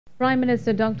Prime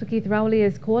Minister Dr. Keith Rowley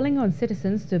is calling on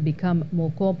citizens to become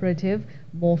more cooperative,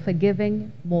 more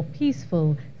forgiving, more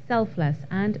peaceful, selfless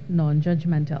and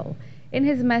non-judgemental. In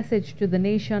his message to the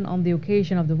nation on the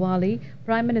occasion of Divali,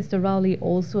 Prime Minister Rowley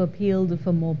also appealed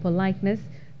for more politeness,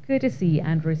 courtesy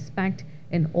and respect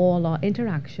in all our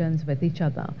interactions with each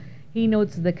other. He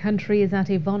notes the country is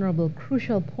at a vulnerable,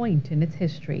 crucial point in its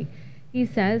history. He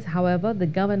says, however, the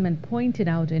government pointed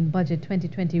out in Budget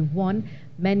 2021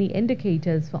 many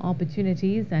indicators for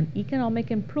opportunities and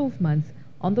economic improvements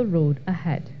on the road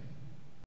ahead.